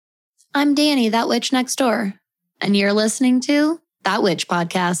I'm Danny, that witch next door, and you're listening to That Witch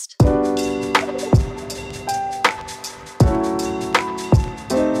Podcast.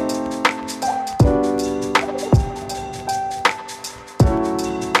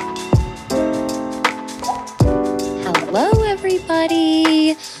 Hello,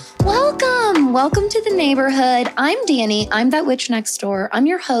 everybody. Welcome to the neighborhood. I'm Danny. I'm that witch next door. I'm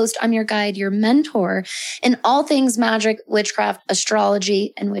your host. I'm your guide, your mentor in all things magic, witchcraft,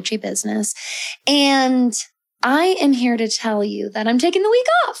 astrology, and witchy business. And I am here to tell you that I'm taking the week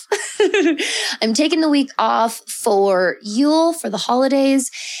off. I'm taking the week off for Yule, for the holidays.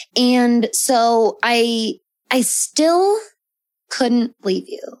 And so I still couldn't leave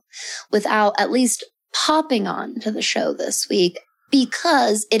you without at least popping on to the show this week,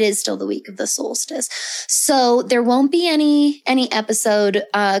 because it is still the week of the solstice. So there won't be any episode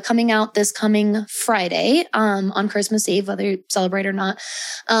coming out this coming Friday on Christmas Eve, whether you celebrate or not.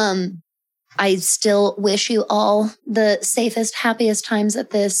 I still wish you all the safest, happiest times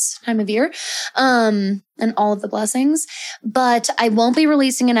at this time of year, and all of the blessings. But I won't be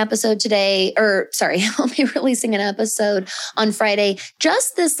releasing an episode today, I won't be releasing an episode on Friday,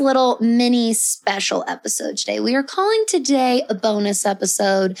 just this little mini special episode today. We are calling today a bonus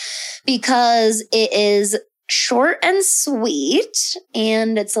episode because it is short and sweet,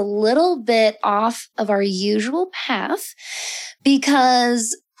 and it's a little bit off of our usual path,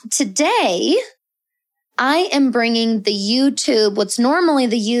 because today, I am bringing the YouTube, what's normally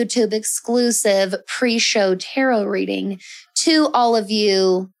the YouTube exclusive pre-show tarot reading, to all of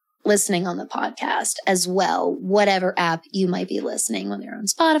you listening on the podcast as well, whatever app you might be listening, whether you're on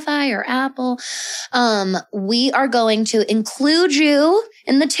Spotify or Apple. We are going to include you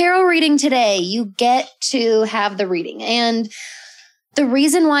in the tarot reading today. You get to have the reading. And the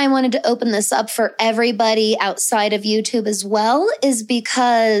reason why I wanted to open this up for everybody outside of YouTube as well is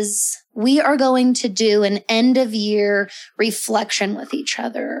because we are going to do an end of year reflection with each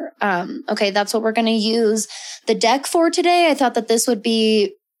other. That's what we're going to use the deck for today. I thought that this would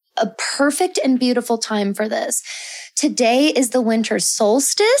be a perfect and beautiful time for this. Today is the winter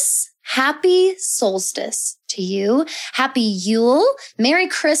solstice. Happy solstice to you. Happy Yule. Merry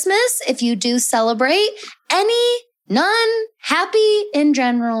Christmas if you do celebrate. None, happy in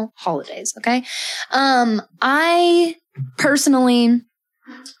general holidays, okay? I personally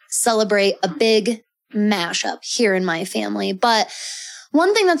celebrate a big mashup here in my family, but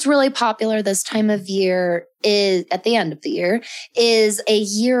one thing that's really popular this time of year is, at the end of the year, is a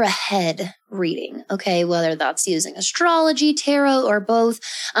year ahead reading, okay? Whether that's using astrology, tarot, or both.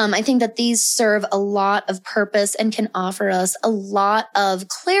 I think that these serve a lot of purpose and can offer us a lot of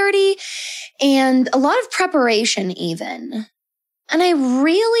clarity and a lot of preparation even. And I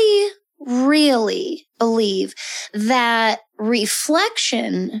really, really believe that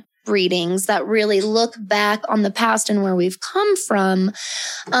reflection readings that really look back on the past and where we've come from,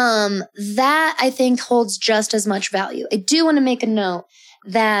 that I think holds just as much value. I do want to make a note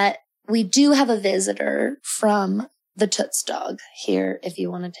that we do have a visitor from the Toots dog here, if you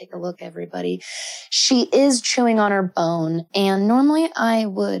want to take a look, everybody. She is chewing on her bone, and normally I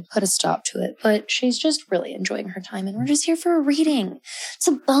would put a stop to it, but she's just really enjoying her time, and we're just here for a reading. It's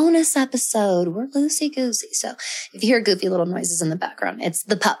a bonus episode. We're loosey-goosey. So if you hear goofy little noises in the background, it's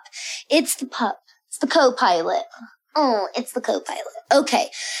the pup. It's the pup. It's the co-pilot. Oh, it's the co-pilot. Okay.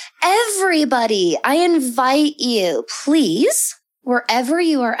 Everybody, I invite you, please, wherever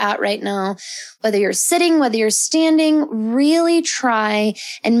you are at right now, whether you're sitting, whether you're standing, really try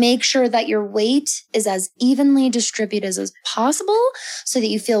and make sure that your weight is as evenly distributed as possible so that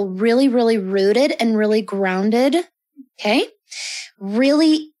you feel really, really rooted and really grounded. Okay?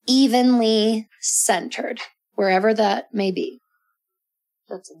 Really evenly centered, wherever that may be.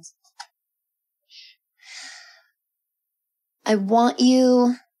 That's insane. I want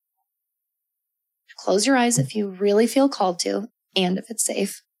you to close your eyes if you really feel called to, and if it's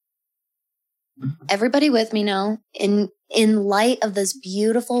safe. Everybody with me now, in light of this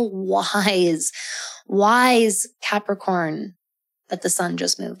beautiful, wise Capricorn that the sun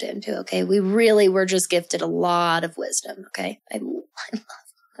just moved into, okay? We really were just gifted a lot of wisdom, okay? I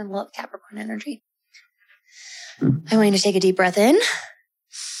love Capricorn energy. I want you to take a deep breath in.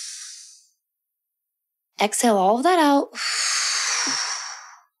 Exhale all of that out.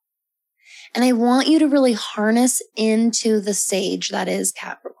 And I want you to really harness into the sage that is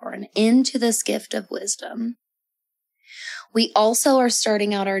Capricorn, into this gift of wisdom. We also are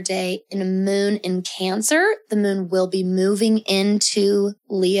starting out our day in a moon in Cancer. The moon will be moving into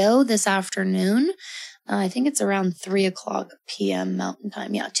Leo this afternoon. I think it's around 3 o'clock p.m. Mountain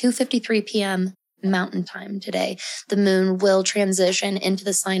Time. Yeah, 2:53 p.m. Mountain Time today. The moon will transition into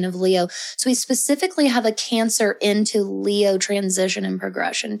the sign of Leo. So we specifically have a Cancer into Leo transition and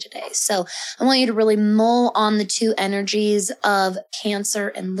progression today. So I want you to really mull on the two energies of Cancer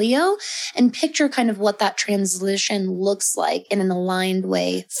and Leo and picture kind of what that transition looks like in an aligned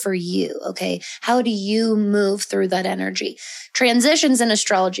way for you. Okay. How do you move through that energy? Transitions in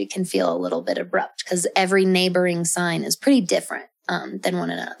astrology can feel a little bit abrupt because every neighboring sign is pretty different than one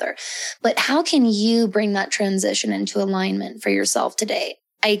another. But how can you bring that transition into alignment for yourself today?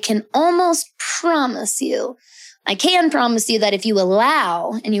 I can promise you that if you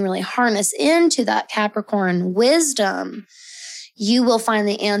allow and you really harness into that Capricorn wisdom, you will find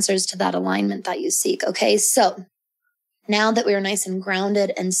the answers to that alignment that you seek. Okay. So now that we are nice and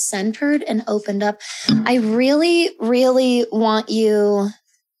grounded and centered and opened up, I really, really want you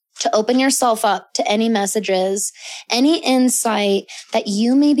to open yourself up to any messages, any insight that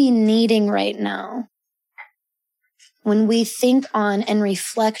you may be needing right now. When we think on and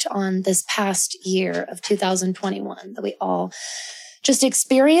reflect on this past year of 2021 that we all just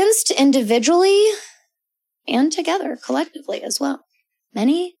experienced individually and together collectively as well.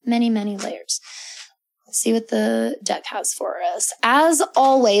 Many, many, many layers. Let's see what the deck has for us. As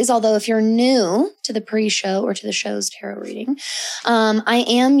always, although if you're new to the pre-show or to the show's tarot reading, I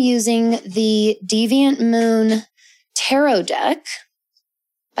am using the Deviant Moon Tarot deck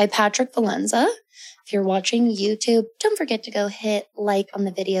by Patrick Valenza. If you're watching YouTube, don't forget to go hit like on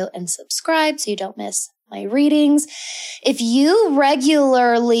the video and subscribe so you don't miss my readings. If you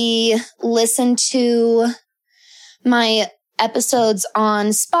regularly listen to my episodes on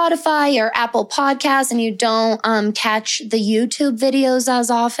Spotify or Apple Podcasts and you don't catch the YouTube videos as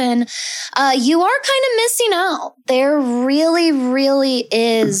often, you are kind of missing out. There really, really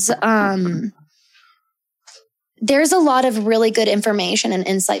is, there's a lot of really good information and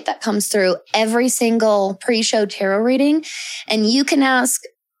insight that comes through every single pre-show tarot reading. And you can ask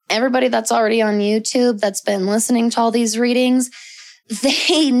everybody that's already on YouTube that's been listening to all these readings.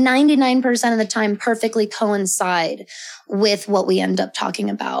 They 99% of the time perfectly coincide with what we end up talking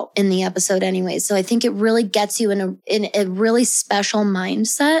about in the episode anyway. So I think it really gets you in a really special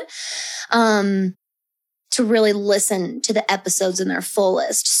mindset to really listen to the episodes in their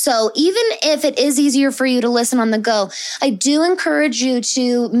fullest. So even if it is easier for you to listen on the go, I do encourage you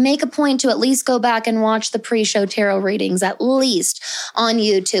to make a point to at least go back and watch the pre-show tarot readings, at least on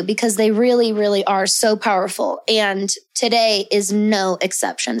YouTube, because they really, really are so powerful. And today is no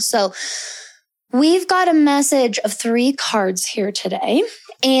exception. So we've got a message of 3 cards here today.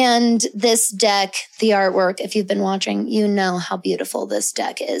 And this deck, the artwork, if you've been watching, you know how beautiful this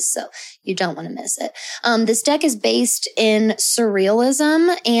deck is. So you don't want to miss it. This deck is based in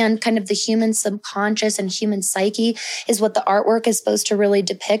surrealism, and kind of the human subconscious and human psyche is what the artwork is supposed to really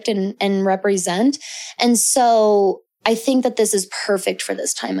depict and represent. And so I think that this is perfect for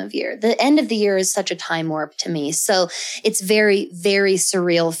this time of year. The end of the year is such a time warp to me. So it's very, very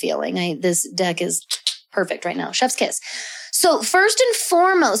surreal feeling. This deck is perfect right now. Chef's kiss. So first and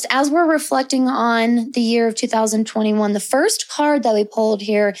foremost, as we're reflecting on the year of 2021, the first card that we pulled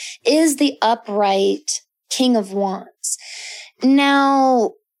here is the upright King of Wands.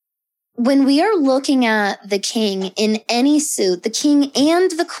 Now, when we are looking at the king in any suit, the king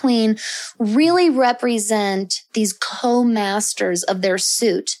and the queen really represent these co-masters of their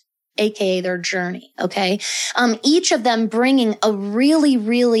suit, aka their journey, okay? Each of them bringing a really,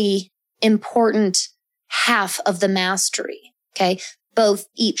 really important half of the mastery, okay? Both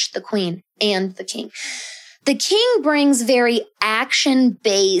each, the queen and the king. The king brings very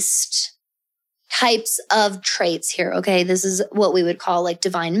action-based types of traits here, okay? This is what we would call like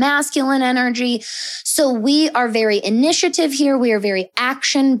divine masculine energy. So we are very initiative here. We are very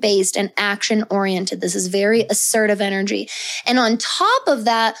action-based and action-oriented. This is very assertive energy. And on top of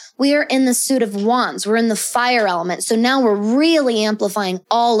that, we are in the suit of wands. We're in the fire element. So now we're really amplifying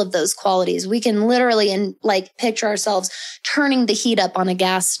all of those qualities. We can literally picture ourselves turning the heat up on a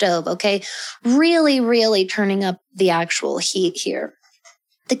gas stove, okay? Really, really turning up the actual heat here.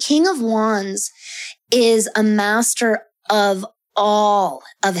 The King of Wands is a master of all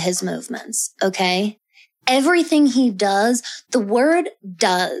of his movements, okay? Everything he does, the word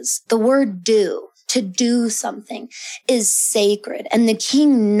do, to do something is sacred. And the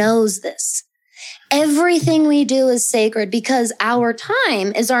king knows this. Everything we do is sacred because our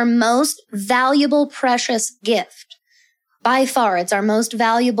time is our most valuable, precious gift. By far, it's our most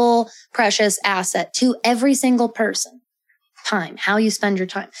valuable, precious asset to every single person. Time, how you spend your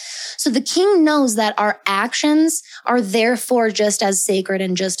time. So the king knows that our actions are therefore just as sacred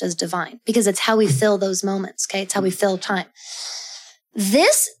and just as divine because it's how we fill those moments, okay? It's how we fill time.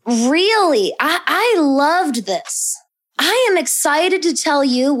 This really, I loved this. I am excited to tell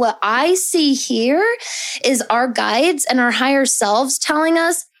you what I see here is our guides and our higher selves telling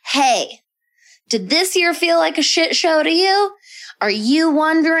us, hey, did this year feel like a shit show to you? Are you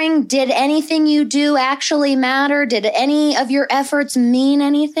wondering, did anything you do actually matter? Did any of your efforts mean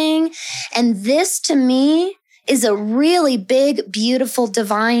anything? And this to me is a really big, beautiful,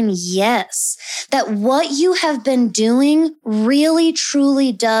 divine yes. That what you have been doing really,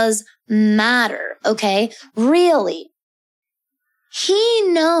 truly does matter, okay? Really. He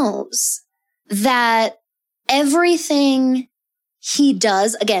knows that everything he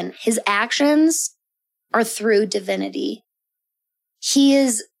does, again, his actions are through divinity. He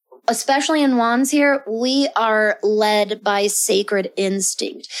is, especially in Wands here, we are led by sacred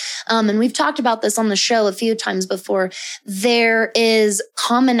instinct. And we've talked about this on the show a few times before. There is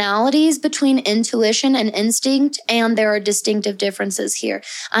commonalities between intuition and instinct, and there are distinctive differences here.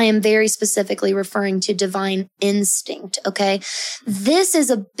 I am very specifically referring to divine instinct, okay? This is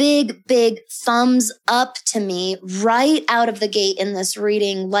a big, big thumbs up to me right out of the gate in this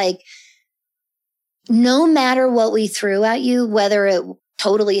reading. Like, no matter what we threw at you, whether it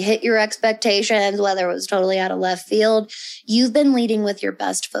totally hit your expectations, whether it was totally out of left field, you've been leading with your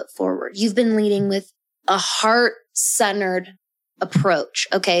best foot forward. You've been leading with a heart-centered approach.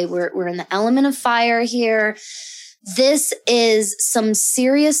 Okay, we're in the element of fire here. This is some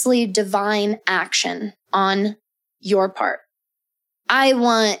seriously divine action on your part. I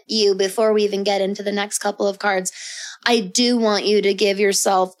want you, before we even get into the next couple of cards, I do want you to give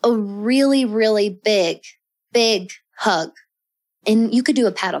yourself a really, really big, big hug. And you could do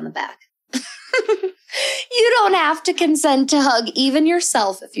a pat on the back. You don't have to consent to hug even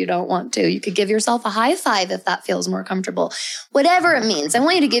yourself if you don't want to. You could give yourself a high five if that feels more comfortable. Whatever it means, I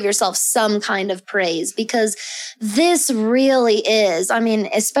want you to give yourself some kind of praise because this really is, I mean,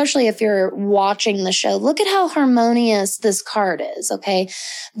 especially if you're watching the show, look at how harmonious this card is, okay?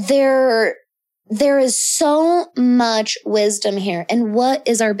 There is so much wisdom here. And what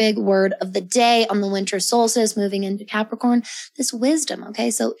is our big word of the day on the winter solstice moving into Capricorn? This wisdom,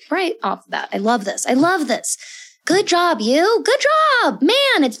 okay? So right off the bat, I love this. I love this. Good job, you. Good job.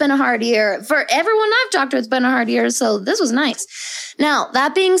 Man, it's been a hard year. For everyone I've talked to, it's been a hard year. So this was nice. Now,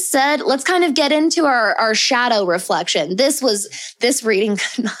 that being said, let's kind of get into our shadow reflection. This reading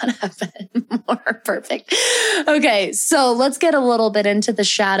could not have been more perfect. Okay, so let's get a little bit into the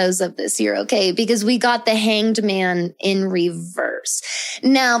shadows of this year, okay? Because we got the Hanged Man in reverse.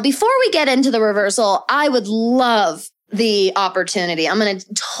 Now, before we get into the reversal, I would love the opportunity. I'm going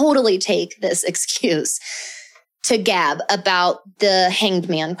to totally take this excuse to gab about the Hanged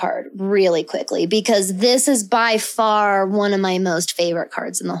Man card really quickly, because this is by far one of my most favorite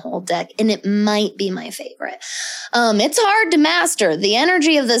cards in the whole deck, and it might be my favorite. It's hard to master. The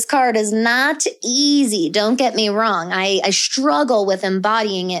energy of this card is not easy. Don't get me wrong. I struggle with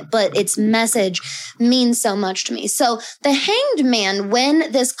embodying it, but its message means so much to me. So the Hanged Man,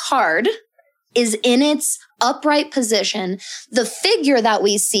 when this card is in its upright position, the figure that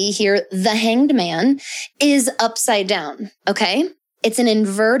we see here, the Hanged Man, is upside down, okay? It's an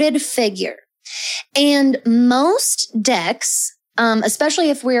inverted figure. And most decks, especially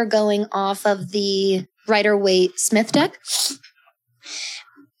if we're going off of the Rider-Waite-Smith deck,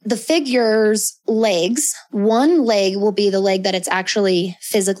 the figure's legs, one leg will be the leg that it's actually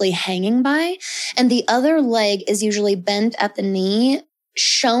physically hanging by, and the other leg is usually bent at the knee,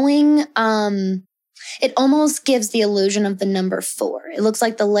 showing, it almost gives the illusion of the number 4. It looks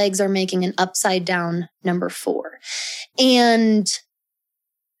like the legs are making an upside down number 4. And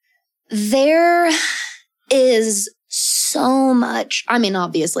there is so much, I mean,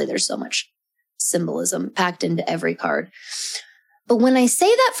 obviously there's so much symbolism packed into every card. But when I say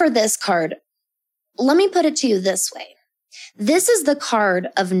that for this card, let me put it to you this way. This is the card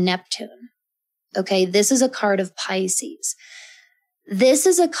of Neptune. Okay, this is a card of Pisces. This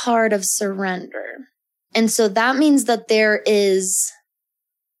is a card of surrender. And so that means that there is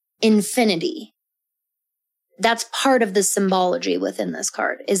infinity. That's part of the symbology within this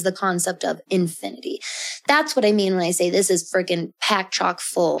card, is the concept of infinity. That's what I mean when I say this is freaking packed chock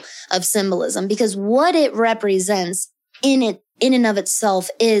full of symbolism, because what it represents in and of itself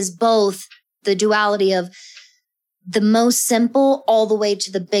is both the duality of the most simple all the way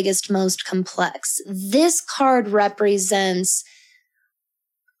to the biggest, most complex. This card represents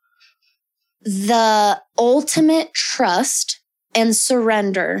the ultimate trust and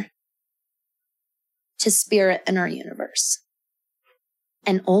surrender to spirit and our universe,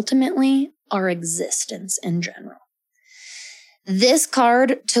 and ultimately our existence in general. This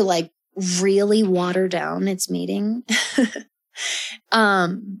card, to like really water down its meaning,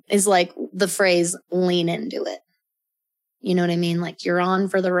 is like the phrase, lean into it. You know what I mean? Like you're on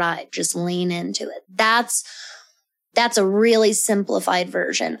for the ride. Just lean into it. That's a really simplified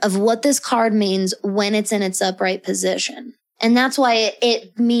version of what this card means when it's in its upright position. And that's why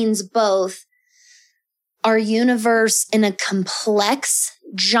it means both our universe in a complex,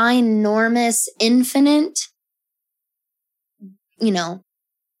 ginormous, infinite,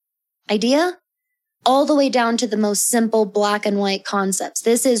 idea, all the way down to the most simple black and white concepts.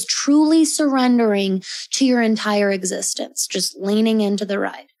 This is truly surrendering to your entire existence, just leaning into the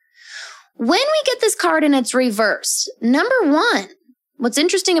ride. When we get this card in its reverse, number one, what's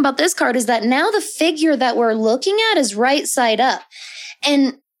interesting about this card is that now the figure that we're looking at is right side up.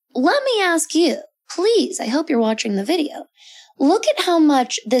 And let me ask you, please, I hope you're watching the video. Look at how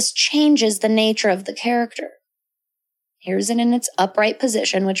much this changes the nature of the character. Here's it in its upright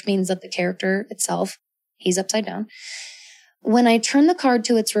position, which means that the character itself, he's upside down. When I turn the card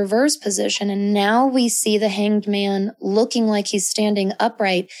to its reverse position, and now we see the Hanged Man looking like he's standing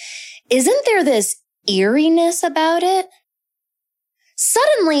upright, isn't there this eeriness about it?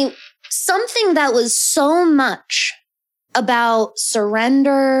 Suddenly, something that was so much about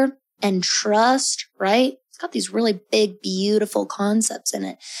surrender and trust, right? It's got these really big, beautiful concepts in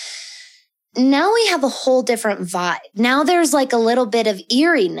it. Now we have a whole different vibe. Now there's like a little bit of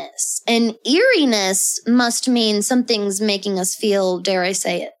eeriness. And eeriness must mean something's making us feel, dare I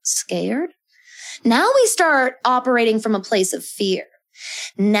say it, scared. Now we start operating from a place of fear.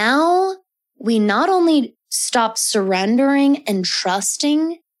 Now we not only stop surrendering and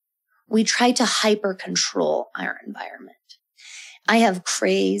trusting, we try to hyper control our environment. I have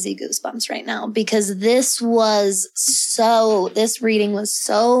crazy goosebumps right now because this reading was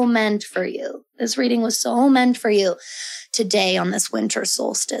so meant for you. This reading was so meant for you today on this winter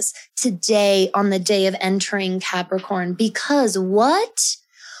solstice, today on the day of entering Capricorn, because what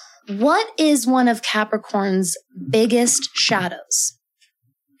is one of Capricorn's biggest shadows?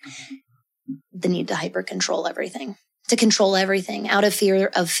 The need to hyper control everything. To control everything out of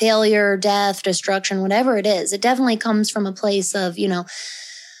fear of failure, death, destruction, whatever it is. It definitely comes from a place of, I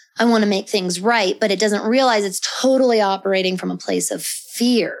want to make things right, but it doesn't realize it's totally operating from a place of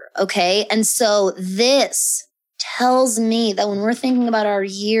fear. Okay. And so this tells me that when we're thinking about our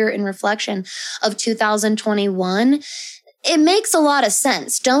year in reflection of 2021, it makes a lot of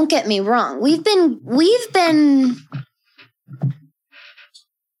sense. Don't get me wrong. We've been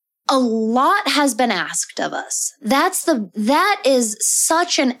a lot has been asked of us. That is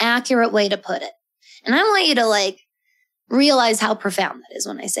such an accurate way to put it. And I want you to realize how profound that is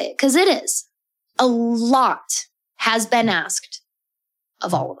when I say it, because it is. A lot has been asked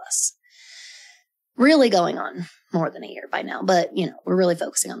of all of us. Really going on more than a year by now, but we're really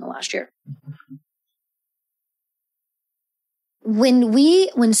focusing on the last year.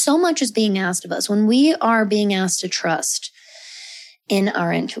 When so much is being asked of us, when we are being asked to trust in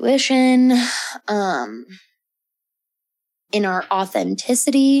our intuition, in our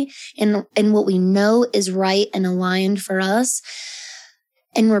authenticity, in what we know is right and aligned for us,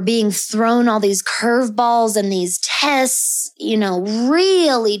 and we're being thrown all these curveballs and these tests,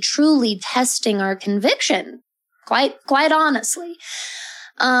 really, truly testing our conviction, quite honestly.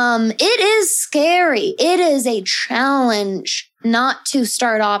 It is scary. It is a challenge not to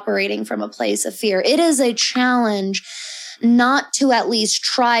start operating from a place of fear. It is a challenge not to at least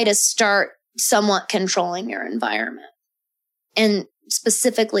try to start somewhat controlling your environment and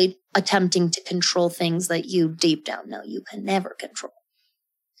specifically attempting to control things that you deep down know you can never control.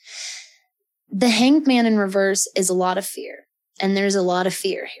 The Hanged Man in reverse is a lot of fear, and there's a lot of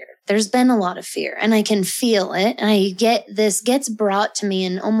fear here. There's been a lot of fear, and I can feel it. And this gets brought to me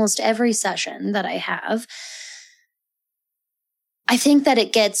in almost every session that I have. I think that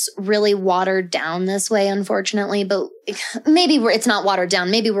it gets really watered down this way, unfortunately, but maybe it's not watered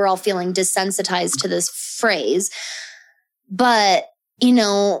down. Maybe we're all feeling desensitized to this phrase. But,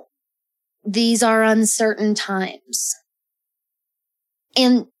 these are uncertain times.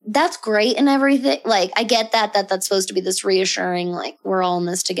 And that's great and everything. I get that's supposed to be this reassuring, we're all in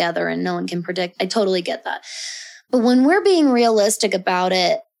this together and no one can predict. I totally get that. But when we're being realistic about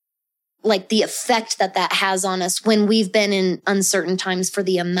it, the effect that has on us when we've been in uncertain times for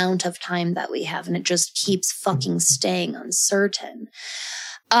the amount of time that we have, and it just keeps fucking staying uncertain.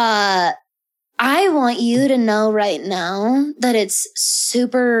 I want you to know right now that it's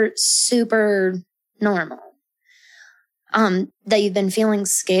super, super normal. That you've been feeling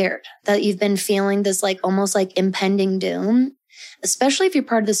scared, that you've been feeling this almost impending doom. especially if you're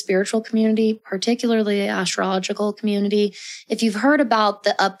part of the spiritual community, particularly the astrological community. If you've heard about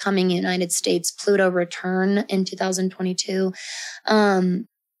the upcoming United States Pluto return in 2022,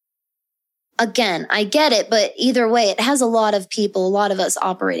 again, I get it, but either way, it has a lot of people, a lot of us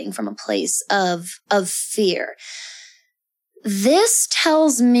operating from a place of fear. This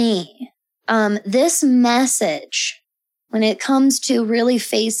tells me, this message, when it comes to really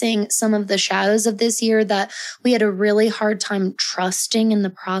facing some of the shadows of this year that we had a really hard time trusting in the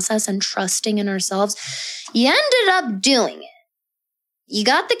process and trusting in ourselves, you ended up doing it. You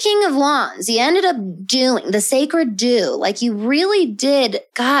got the King of Wands. You ended up doing the sacred do. Like you really did.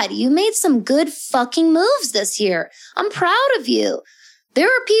 God, you made some good fucking moves this year. I'm proud of you. There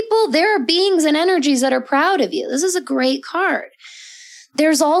are people, there are beings and energies that are proud of you. This is a great card.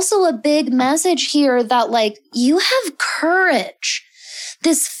 There's also a big message here that like you have courage.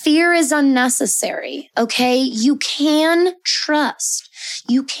 This fear is unnecessary, okay? You can trust.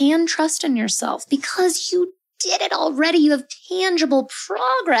 You can trust in yourself because you did it already. You have tangible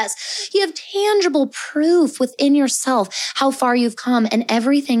progress. You have tangible proof within yourself how far you've come and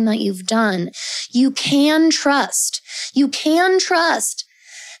everything that you've done. You can trust. You can trust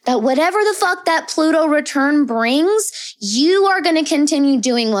that whatever the fuck that Pluto return brings, you are going to continue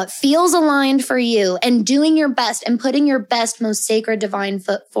doing what feels aligned for you and doing your best and putting your best, most sacred divine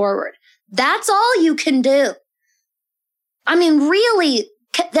foot forward. That's all you can do. I mean, really,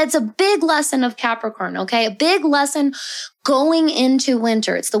 that's a big lesson of Capricorn, okay? A big lesson going into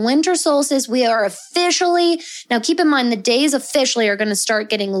winter. It's the winter solstice. We are officially, now keep in mind, the days officially are going to start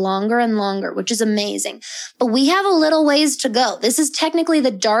getting longer and longer, which is amazing. But we have a little ways to go. This is technically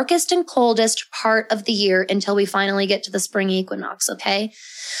the darkest and coldest part of the year until we finally get to the spring equinox, okay?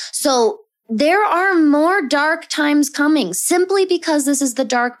 So there are more dark times coming simply because this is the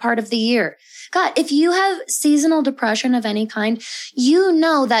dark part of the year. God, if you have seasonal depression of any kind, you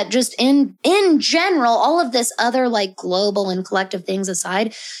know that just in general, all of this other like global and collective things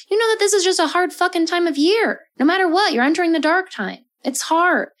aside, you know that this is just a hard fucking time of year. No matter what, you're entering the dark time. It's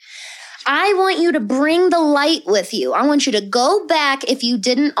hard. I want you to bring the light with you. I want you to go back, if you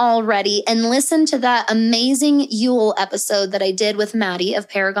didn't already, and listen to that amazing Yule episode that I did with Maddie of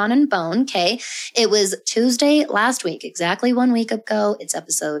Paragon and Bone, okay? It was Tuesday last week, exactly 1 week ago. It's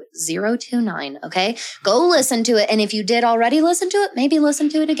episode 029, okay? Go listen to it. And if you did already listen to it, maybe listen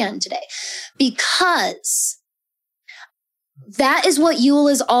to it again today. Because that is what Yule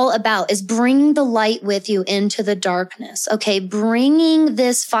is all about, is bringing the light with you into the darkness, okay? Bringing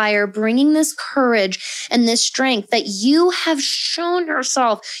this fire, bringing this courage and this strength that you have shown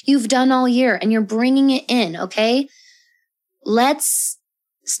yourself you've done all year, and you're bringing it in, okay? Let's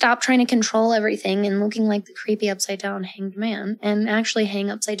stop trying to control everything and looking like the creepy upside down hanged man and actually hang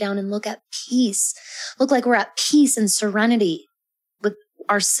upside down and look at peace. Look like we're at peace and serenity with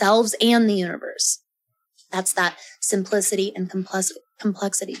ourselves and the universe. That's that simplicity and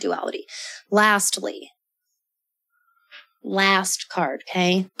complexity duality. Lastly, last card,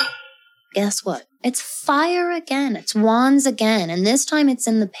 okay? Guess what? It's fire again. It's wands again. And this time it's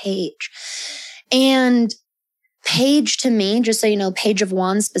in the page. And page to me, just so you know, page of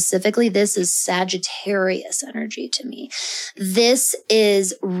wands specifically, this is Sagittarius energy to me. This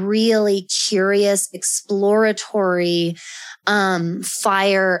is really curious, exploratory,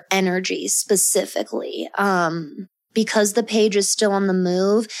 fire energy specifically. Because the page is still on the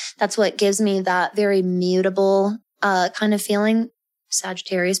move, that's what gives me that very mutable, kind of feeling.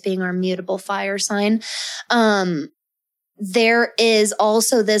 Sagittarius being our mutable fire sign. There is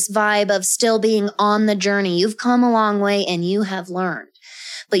also this vibe of still being on the journey. You've come a long way and you have learned,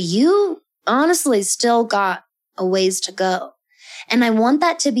 but you honestly still got a ways to go. And I want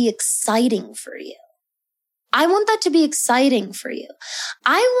that to be exciting for you. I want that to be exciting for you.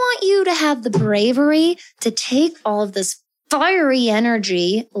 I want you to have the bravery to take all of this fiery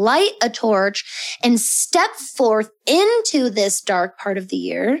energy, light a torch, and step forth into this dark part of the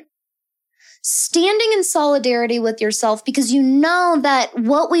year, standing in solidarity with yourself, because you know that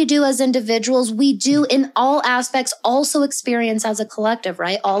what we do as individuals, we do in all aspects also experience as a collective,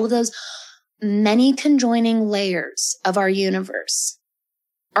 right? All of those many conjoining layers of our universe.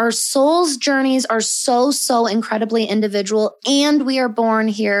 Our soul's journeys are so incredibly individual, and we are born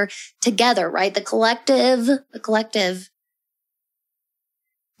here together, right? The collective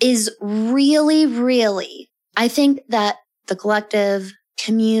is really, I think that the collective,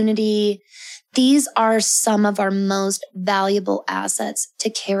 community, these are some of our most valuable assets to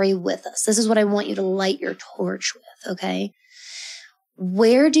carry with us. This is what I want you to light your torch with, okay?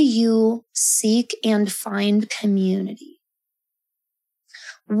 Where do you seek and find community?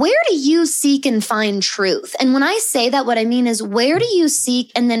 where do you seek and find truth? And when I say that, what I mean is, where do you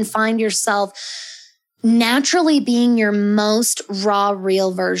seek and then find yourself naturally being your most raw,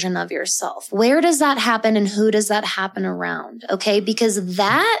 real version of yourself? Where does that happen and who does that happen around? Okay. Because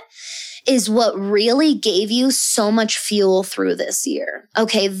that is what really gave you so much fuel through this year.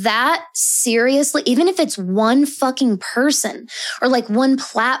 Okay. That seriously, even if it's one fucking person or like one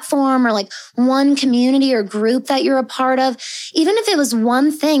platform or like one community or group that you're a part of, even if it was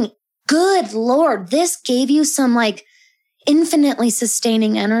one thing, good Lord, this gave you some like infinitely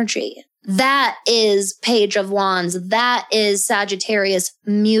sustaining energy. That is Page of Wands. That is Sagittarius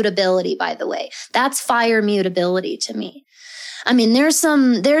mutability, by the way. That's fire mutability to me. I mean, there's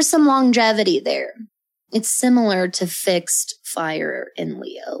some longevity there. It's similar to fixed fire in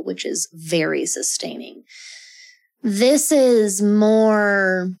Leo, which is very sustaining. This is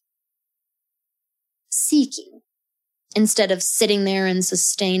more seeking instead of sitting there and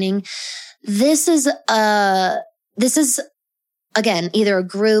sustaining. This is again, either a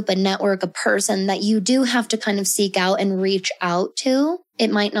group, a network, a person that you do have to kind of seek out and reach out to. It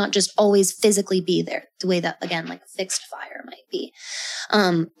might not just always physically be there, the way that, again, like fixed fire might be.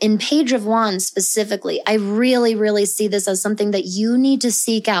 In Page of Wands specifically, I really, really see this as something that you need to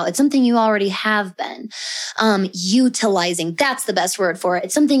seek out. It's something you already have been utilizing. That's the best word for it.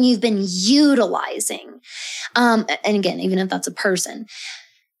 It's something you've been utilizing. And again, even if that's a person.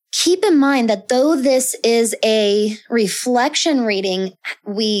 Keep in mind that though this is a reflection reading,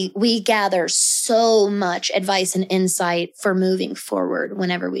 we gather so much advice and insight for moving forward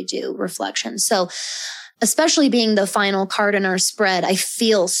whenever we do reflection. So especially being the final card in our spread, I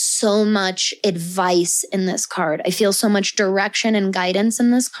feel so much advice in this card. I feel so much direction and guidance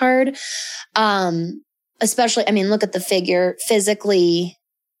in this card. Especially, I mean, look at the figure physically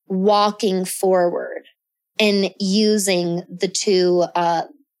walking forward and using the two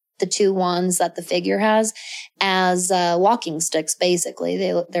wands that the figure has as walking sticks, basically.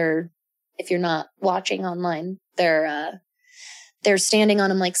 They're, if you're not watching online, they're standing on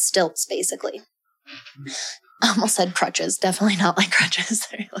them like stilts, basically. I almost said crutches. Definitely not like crutches.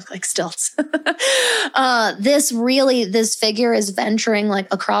 They look like stilts. This figure is venturing like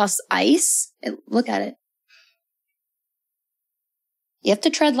across ice. Look at it. You have to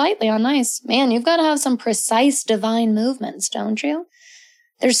tread lightly on ice. Man, you've got to have some precise divine movements, don't you?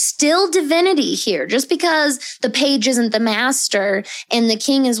 There's still divinity here. Just because the page isn't the master and the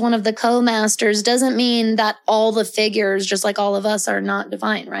king is one of the co-masters doesn't mean that all the figures, just like all of us, are not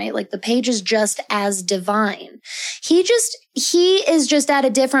divine, right? Like the page is just as divine. He is just at a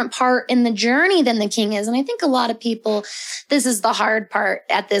different part in the journey than the king is. And I think a lot of people, this is the hard part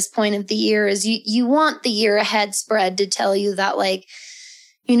at this point of the year, is you want the year ahead spread to tell you that, like,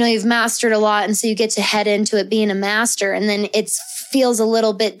 you know, you've mastered a lot. And so you get to head into it being a master. And then it feels a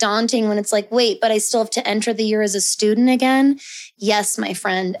little bit daunting when it's like, wait, but I still have to enter the year as a student again. Yes, my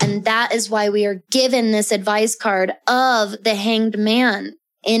friend. And that is why we are given this advice card of the Hanged Man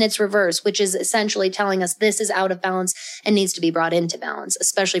in its reverse, which is essentially telling us this is out of balance and needs to be brought into balance,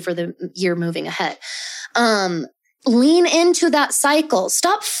 especially for the year moving ahead. Lean into that cycle.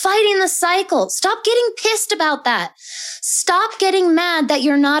 Stop fighting the cycle. Stop getting pissed about that. Stop getting mad that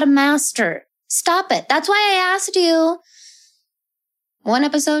you're not a master. Stop it. That's why I asked you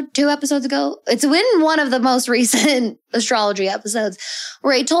 2 episodes ago. It's in one of the most recent astrology episodes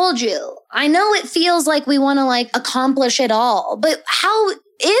where I told you, I know it feels like we want to like accomplish it all, but how,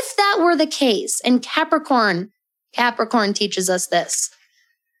 if that were the case, and Capricorn teaches us this.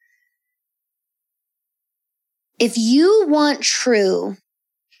 If you want true,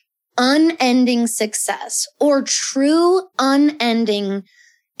 unending success or true, unending,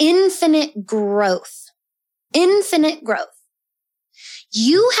 infinite growth,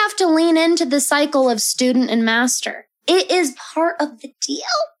 you have to lean into the cycle of student and master. It is part of the deal.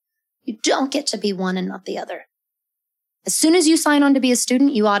 You don't get to be one and not the other. As soon as you sign on to be a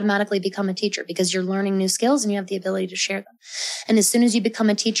student, you automatically become a teacher because you're learning new skills and you have the ability to share them. And as soon as you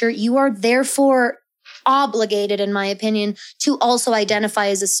become a teacher, you are therefore obligated, in my opinion, to also identify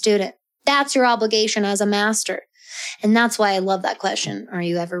as a student. That's your obligation as a master. And that's why I love that question. Are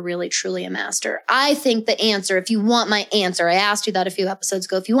you ever really truly a master? I think the answer, if you want my answer, I asked you that a few episodes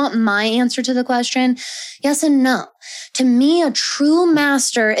ago. If you want my answer to the question, yes and no. To me, a true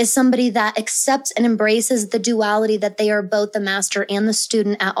master is somebody that accepts and embraces the duality that they are both the master and the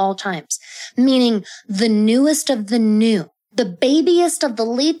student at all times. Meaning the newest of the new, the babiest of the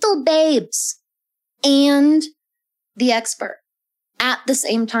lethal babes, and the expert at the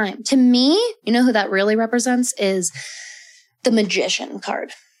same time. To me, you know who that really represents is the Magician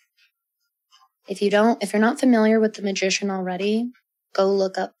card. If you're not familiar with the Magician already, go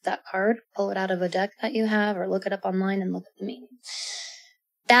look up that card, pull it out of a deck that you have, or look it up online and look at the meaning.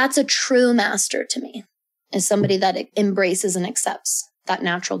 That's a true master to me, is somebody that embraces and accepts that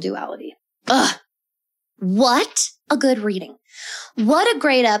natural duality. Ugh. What a good reading. What a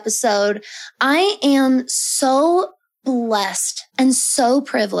great episode. I am so blessed and so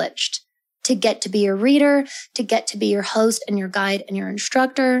privileged to get to be your reader, to get to be your host and your guide and your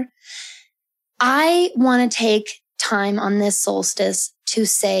instructor. I want to take time on this solstice to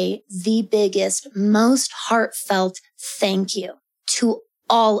say the biggest, most heartfelt thank you to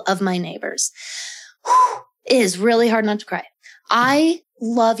all of my neighbors. Whew, it is really hard not to cry. I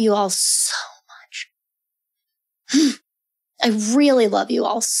love you all so much. I really love you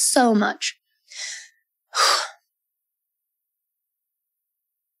all so much.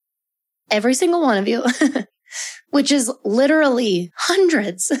 Every single one of you, which is literally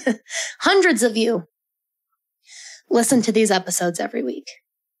hundreds of you, listen to these episodes every week.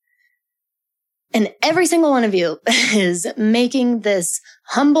 And every single one of you is making this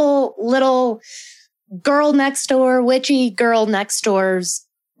humble little girl next door, witchy girl next door's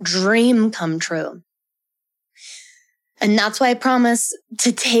dream come true. And that's why I promise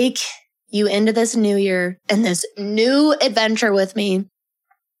to take you into this new year and this new adventure with me.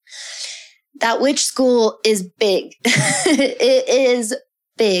 That witch school is big. It is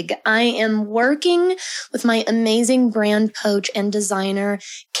big. I am working with my amazing brand coach and designer,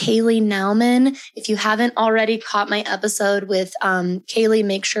 Kaylee Nauman. If you haven't already caught my episode with Kaylee,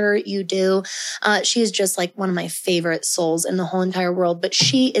 make sure you do. She is just like one of my favorite souls in the whole entire world, but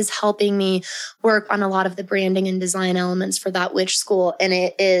she is helping me work on a lot of the branding and design elements for that witch school. And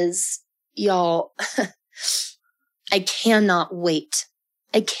it is, y'all, I cannot wait.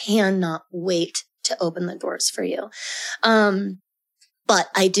 I cannot wait to open the doors for you. But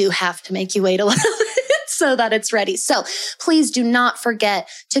I do have to make you wait a little bit so that it's ready. So please do not forget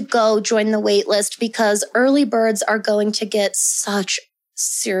to go join the wait list, because early birds are going to get such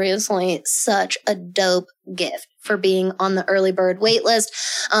a dope gift for being on the early bird wait list.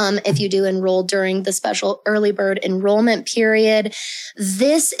 If you do enroll during the special early bird enrollment period,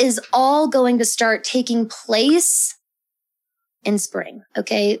 this is all going to start taking place in spring.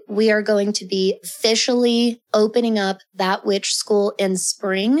 Okay. We are going to be officially opening up that witch school in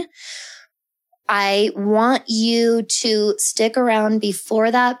spring. I want you to stick around before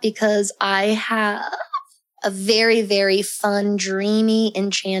that, because I have a very, very fun, dreamy,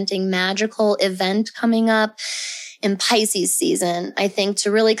 enchanting, magical event coming up in Pisces season, I think, to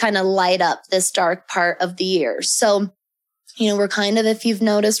really kind of light up this dark part of the year. So, we're kind of, if you've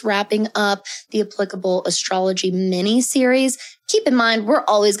noticed, wrapping up the applicable astrology mini series. Keep in mind, we're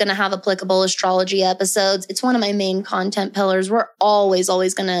always going to have applicable astrology episodes. It's one of my main content pillars. We're always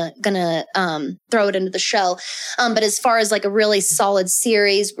gonna throw it into the show. But as far as like a really solid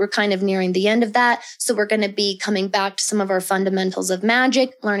series, we're kind of nearing the end of that. So we're going to be coming back to some of our fundamentals of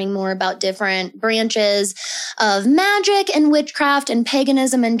magic, learning more about different branches of magic and witchcraft and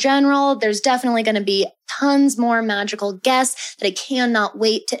paganism in general. There's definitely going to be tons more magical guests that I cannot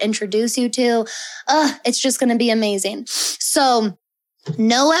wait to introduce you to. It's just going to be amazing. So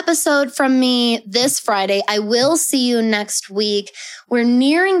no episode from me this Friday. I will see you next week. We're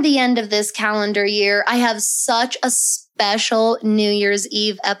nearing the end of this calendar year. I have such a special New Year's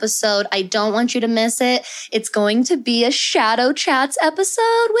Eve episode. I don't want you to miss it. It's going to be a Shadow Chats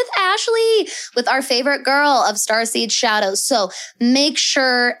episode with Ashley, with our favorite girl of Starseed Shadows. So make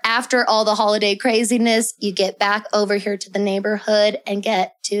sure after all the holiday craziness, you get back over here to the neighborhood and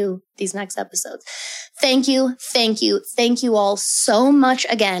get to these next episodes. Thank you all so much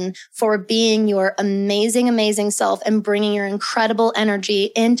again for being your amazing, amazing self and bringing your incredible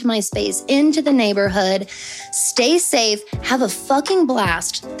energy into my space, into the neighborhood. Stay safe. Have a fucking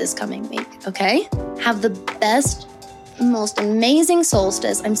blast this coming week, okay? Have the best, most amazing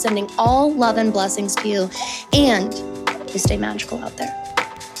solstice. I'm sending all love and blessings to you, and you stay magical out there.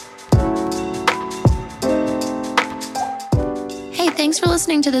 Hey, thanks for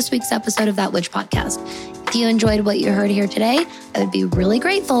listening to this week's episode of That Witch Podcast. If you enjoyed what you heard here today, I would be really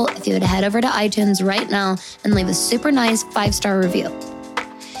grateful if you would head over to iTunes right now and leave a super nice 5-star review.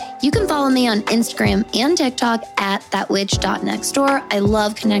 You can follow me on Instagram and TikTok at thatwitch.nextdoor. I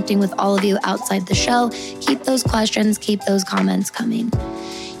love connecting with all of you outside the show. Keep those questions, keep those comments coming.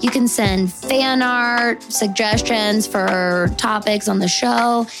 You can send fan art, suggestions for topics on the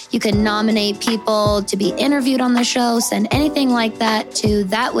show. You can nominate people to be interviewed on the show. Send anything like that to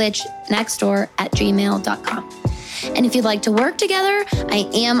thatwitchnextdoor@gmail.com. And if you'd like to work together, I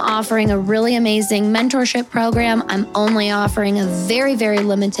am offering a really amazing mentorship program. I'm only offering a very, very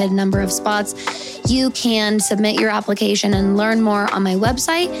limited number of spots. You can submit your application and learn more on my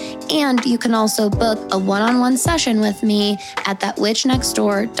website. And you can also book a one-on-one session with me at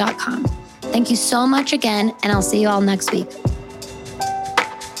thatwitchnextdoor.com. Thank you so much again, and I'll see you all next week.